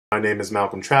My name is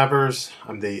Malcolm Travers.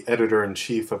 I'm the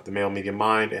editor-in-chief of the Mail Media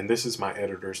Mind, and this is my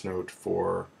editor's note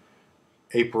for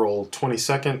April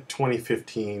 22nd,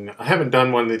 2015. I haven't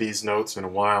done one of these notes in a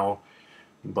while,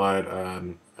 but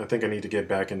I think I need to get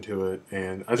back into it.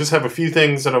 And I just have a few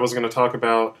things that I was going to talk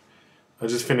about. I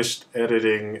just finished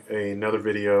editing another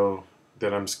video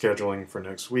that I'm scheduling for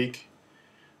next week.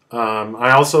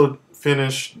 I also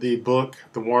finished the book,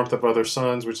 The Warmth of Other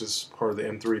Suns, which is part of the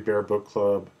M3 Bear Book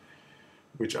Club,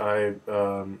 which I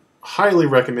highly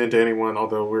recommend to anyone,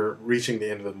 although we're reaching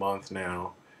the end of the month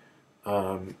now.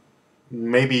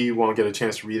 Maybe you won't get a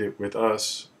chance to read it with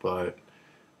us, but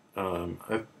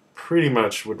I pretty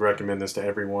much would recommend this to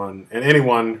everyone and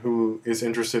anyone who is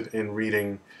interested in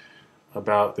reading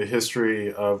about the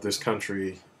history of this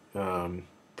country,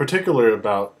 particularly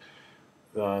about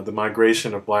the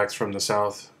migration of blacks from the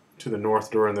South to the North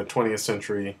during the 20th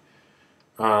century.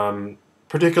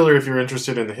 Particularly if you're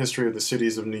interested in the history of the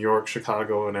cities of New York,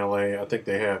 Chicago, and LA, I think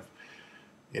they have,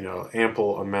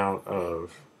 ample amount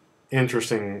of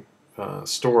interesting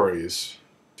stories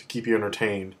to keep you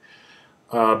entertained.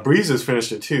 Breeze has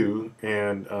finished it too,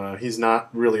 and he's not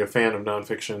really a fan of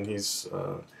nonfiction. He's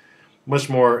much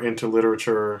more into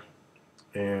literature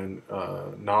and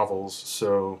novels.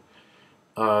 So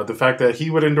the fact that he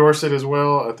would endorse it as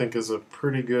well, I think, is a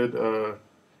pretty good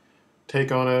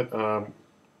take on it.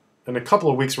 In a couple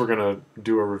of weeks, we're going to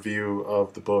do a review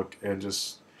of the book and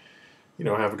just,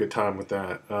 have a good time with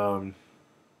that.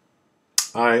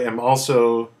 I am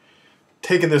also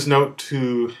taking this note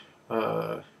to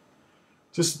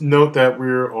just note that we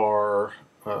are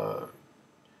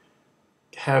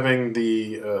having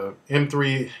the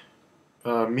M3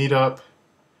 meetup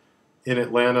in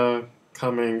Atlanta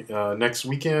coming next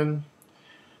weekend.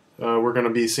 We're going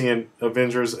to be seeing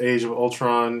Avengers Age of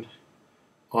Ultron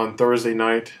on Thursday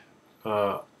night,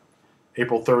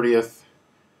 April 30th,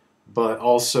 but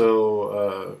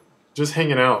also just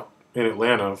hanging out in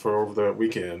Atlanta for over the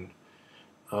weekend.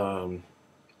 And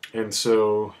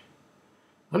so,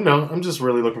 I don't know, I'm just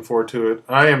really looking forward to it.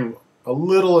 I am a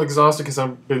little exhausted because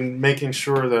I've been making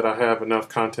sure that I have enough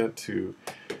content to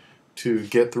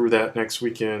get through that next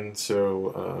weekend.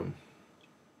 So,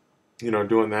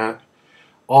 doing that.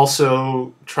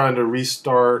 Also, trying to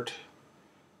restart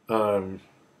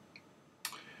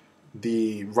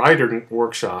the writing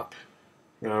workshop.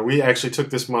 We actually took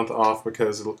this month off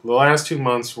because the last 2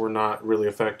 months were not really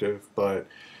effective, but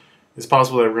it's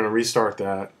possible that we're going to restart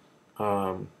that.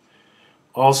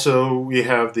 Also, we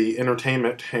have the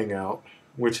entertainment hangout,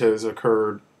 which has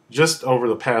occurred just over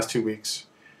the past 2 weeks,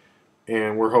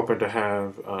 and we're hoping to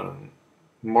have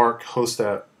Mark host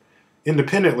that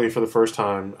independently for the first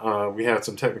time. We had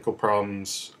some technical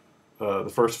problems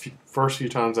the first few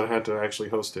times I had to actually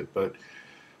host it, but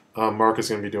Mark is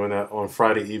going to be doing that on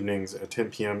Friday evenings at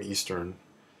 10 p.m. Eastern,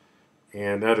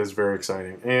 and that is very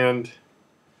exciting. And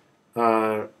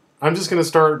I'm just going to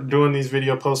start doing these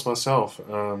video posts myself,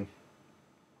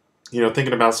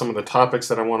 thinking about some of the topics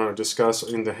that I want to discuss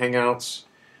in the Hangouts.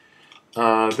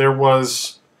 There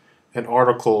was an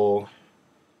article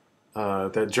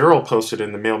that Gerald posted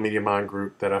in the Mail Media Mind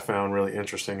group that I found really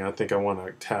interesting. I think I want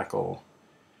to tackle.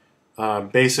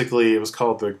 Basically, it was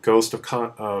called The Ghost of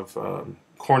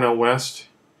Cornel West.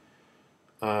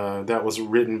 That was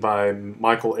written by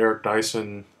Michael Eric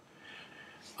Dyson.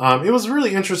 It was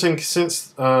really interesting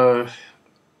since some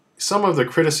of the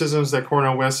criticisms that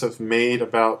Cornel West have made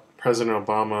about President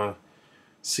Obama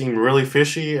seemed really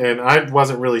fishy, and I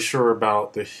wasn't really sure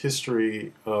about the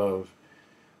history of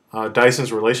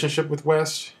Dyson's relationship with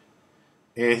West.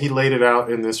 And he laid it out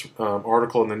in this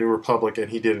article in the New Republic, and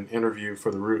he did an interview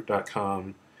for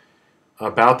TheRoot.com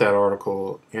about that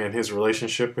article and his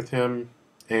relationship with him,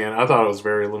 and I thought it was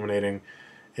very illuminating,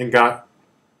 and got,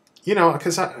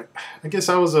 because I guess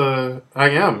I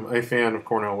am a fan of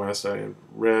Cornel West. I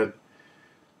read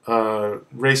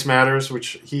Race Matters,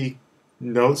 which he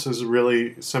notes is a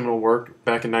really seminal work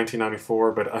back in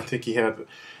 1994, but I think he had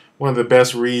one of the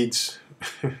best reads,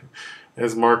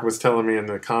 as Mark was telling me in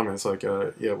the comments,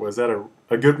 was that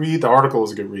a good read? The article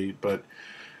was a good read, but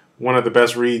one of the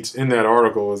best reads in that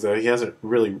article is that he hasn't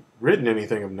really written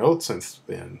anything of note since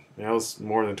then. That was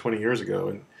more than 20 years ago,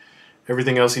 and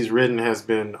everything else he's written has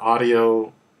been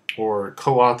audio or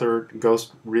co-authored,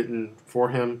 ghost written for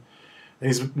him. And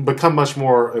he's become much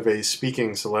more of a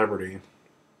speaking celebrity.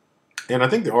 And I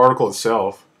think the article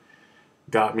itself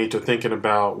got me to thinking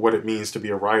about what it means to be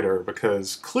a writer,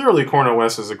 because clearly Cornel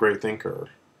West is a great thinker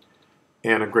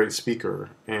and a great speaker,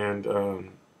 and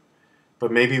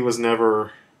but maybe he was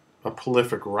never a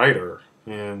prolific writer,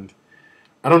 and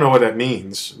I don't know what that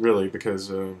means really,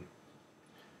 because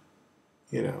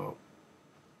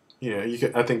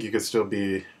I think you could still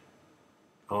be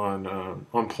on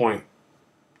point,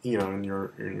 in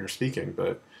your speaking.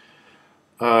 But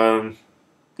um,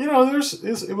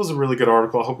 it was a really good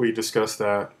article. I hope we discussed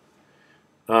that.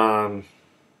 Um,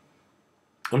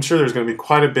 I'm sure there's going to be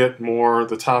quite a bit more.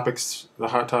 The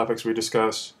hot topics we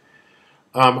discuss.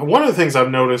 One of the things I've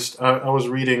noticed, I was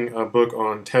reading a book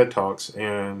on TED Talks,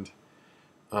 and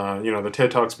the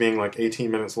TED Talks being like 18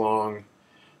 minutes long.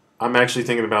 I'm actually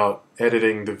thinking about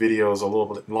editing the videos a little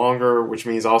bit longer, which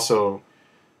means also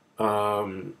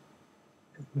um,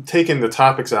 taking the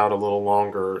topics out a little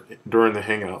longer during the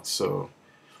Hangouts. So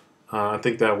I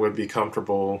think that would be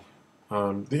comfortable.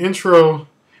 The intro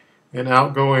and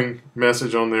outgoing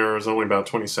message on there is only about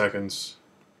 20 seconds.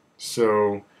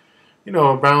 So,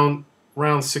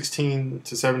 around 16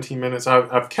 to 17 minutes.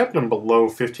 I've kept them below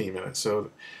 15 minutes,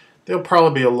 so they'll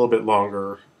probably be a little bit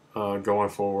longer going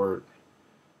forward,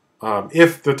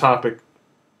 if the topic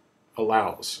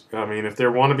allows. I mean, if they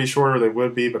want to be shorter, they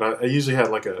would be, but I usually had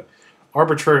like a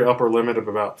arbitrary upper limit of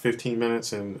about 15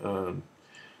 minutes, and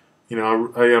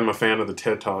I am a fan of the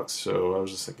TED Talks, so I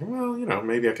was just thinking, well,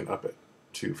 maybe I can up it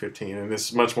to 15, and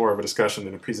it's much more of a discussion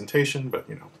than a presentation, but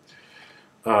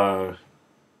uh,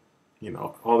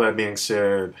 all that being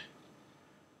said,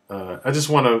 I just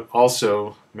want to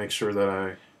also make sure that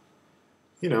I,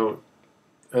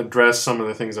 address some of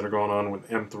the things that are going on with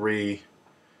M3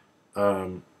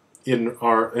 in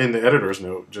the editor's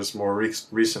note just more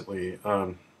recently.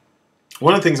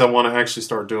 One of the things I want to actually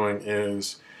start doing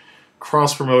is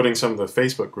cross promoting some of the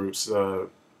Facebook groups.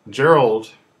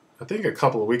 Gerald, I think a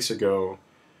couple of weeks ago,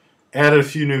 added a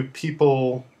few new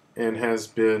people and has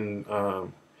been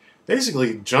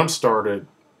basically jump started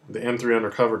the M3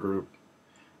 Undercover group.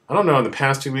 I don't know, in the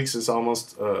past 2 weeks, it's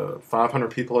almost 500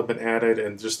 people have been added,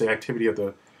 and just the activity of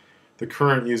the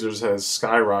current users has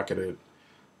skyrocketed.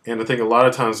 And I think a lot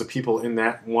of times the people in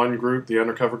that one group, the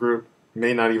Undercover group,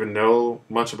 may not even know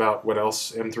much about what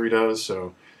else M3 does.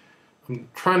 So I'm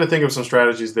trying to think of some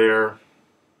strategies there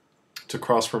to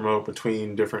cross-promote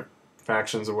between different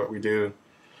factions of what we do.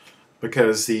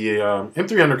 Because the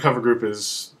M3 Undercover group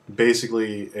is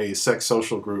basically a sex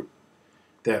social group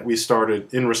that we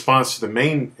started in response to the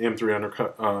main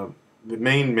the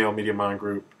main Male Media Mind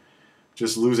group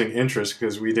just losing interest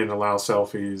because we didn't allow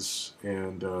selfies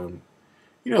and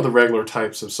the regular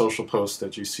types of social posts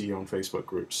that you see on Facebook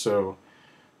groups. So,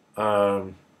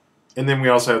 and then we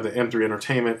also have the M3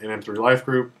 Entertainment and M3 Life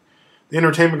group. The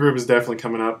entertainment group is definitely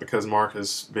coming up because Mark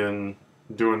has been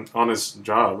doing on his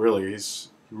job. Really, he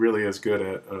really is good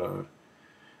at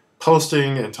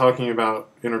posting and talking about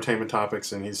entertainment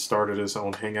topics, and he's started his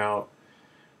own hangout.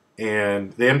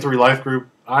 And the M3 Life group,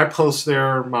 I post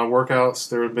there my workouts.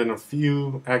 There have been a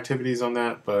few activities on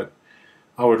that, but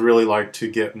I would really like to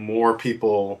get more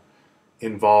people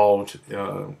involved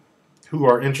who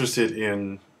are interested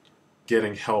in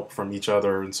getting help from each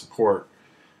other and support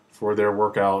for their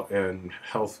workout and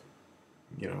health,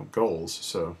 goals.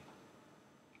 So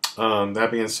that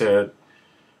being said,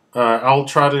 I'll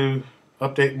try to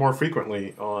update more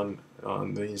frequently on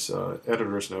these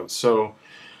editor's notes. So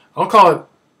I'll call it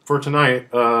for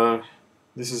tonight.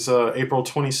 This is April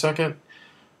 22nd.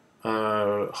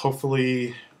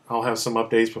 Hopefully I'll have some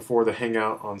updates before the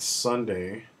hangout on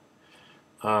Sunday.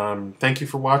 Thank you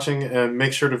for watching, and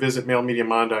make sure to visit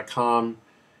malemediamind.com.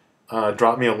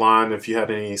 Drop me a line if you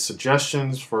had any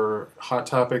suggestions for hot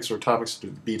topics or topics to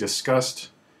be discussed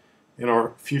in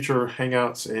our future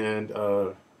hangouts,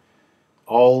 and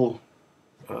all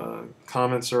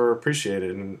comments are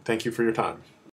appreciated, and thank you for your time.